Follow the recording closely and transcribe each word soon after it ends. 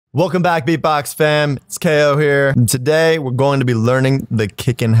Welcome back, Beatbox fam. It's KO here. And today, we're going to be learning the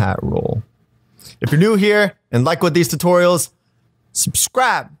kick and hat roll. If you're new here and like what these tutorials,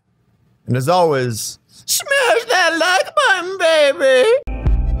 subscribe. And as always, smash that like button, baby.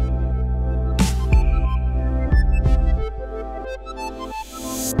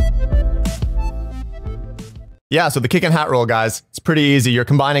 Yeah, so the kick and hat roll, guys, it's pretty easy. You're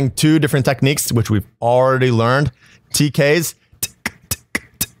combining two different techniques, which we've already learnd. TKs,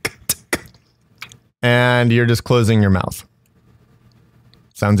 and you're just closing your mouth.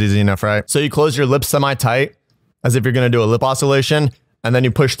 Sounds easy enough, right? So you close your lips semi-tight, as if you're gonna do a lip oscillation, and then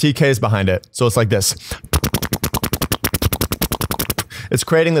you push TKs behind it. So it's like this. It's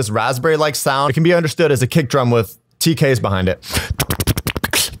creating this raspberry-like sound. It can be understood as a kick drum with TKs behind it.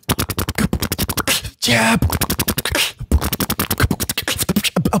 Jab.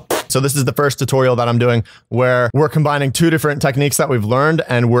 So this is the first tutorial that I'm doing where we're combining two different techniques that we've learned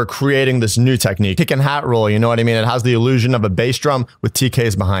and we're creating this new technique. Kick and hat roll, you know what I mean? It has the illusion of a bass drum with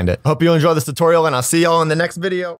TKs behind it. Hope you enjoy this tutorial and I'll see y'all in the next video.